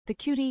The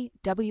Cudy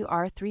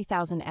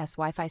WR3000S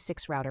Wi-Fi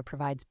 6 router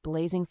provides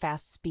blazing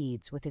fast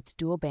speeds with its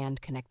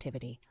dual-band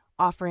connectivity,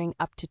 offering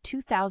up to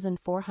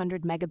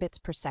 2,400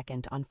 megabits per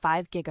second on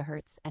 5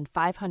 gigahertz and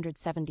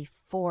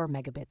 574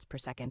 megabits per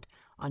second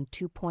on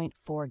 2.4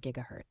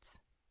 gigahertz.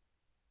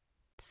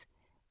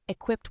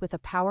 Equipped with a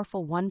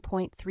powerful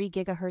 1.3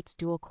 gigahertz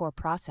dual-core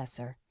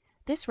processor,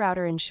 this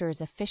router ensures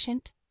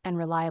efficient and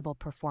reliable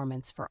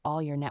performance for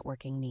all your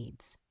networking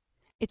needs.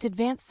 Its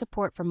advanced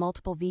support for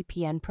multiple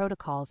VPN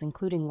protocols,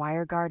 including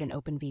WireGuard and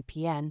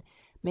OpenVPN,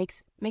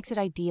 makes it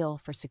ideal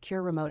for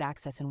secure remote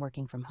access and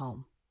working from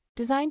home.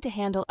 Designed to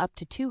handle up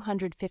to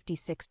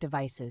 256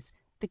 devices,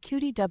 the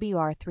Cudy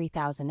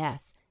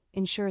WR3000S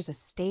ensures a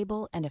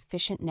stable and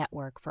efficient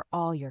network for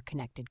all your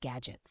connected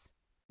gadgets.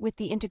 With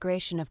the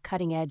integration of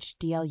cutting-edge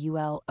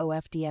DLUL,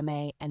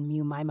 OFDMA and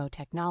MU-MIMO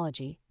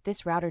technology,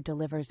 this router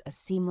delivers a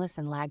seamless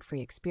and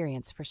lag-free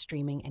experience for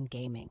streaming and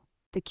gaming.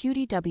 The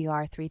Cudy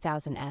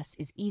WR3000S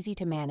is easy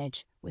to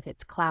manage with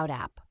its cloud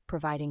app,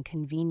 providing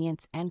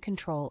convenience and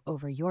control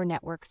over your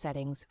network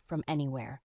settings from anywhere.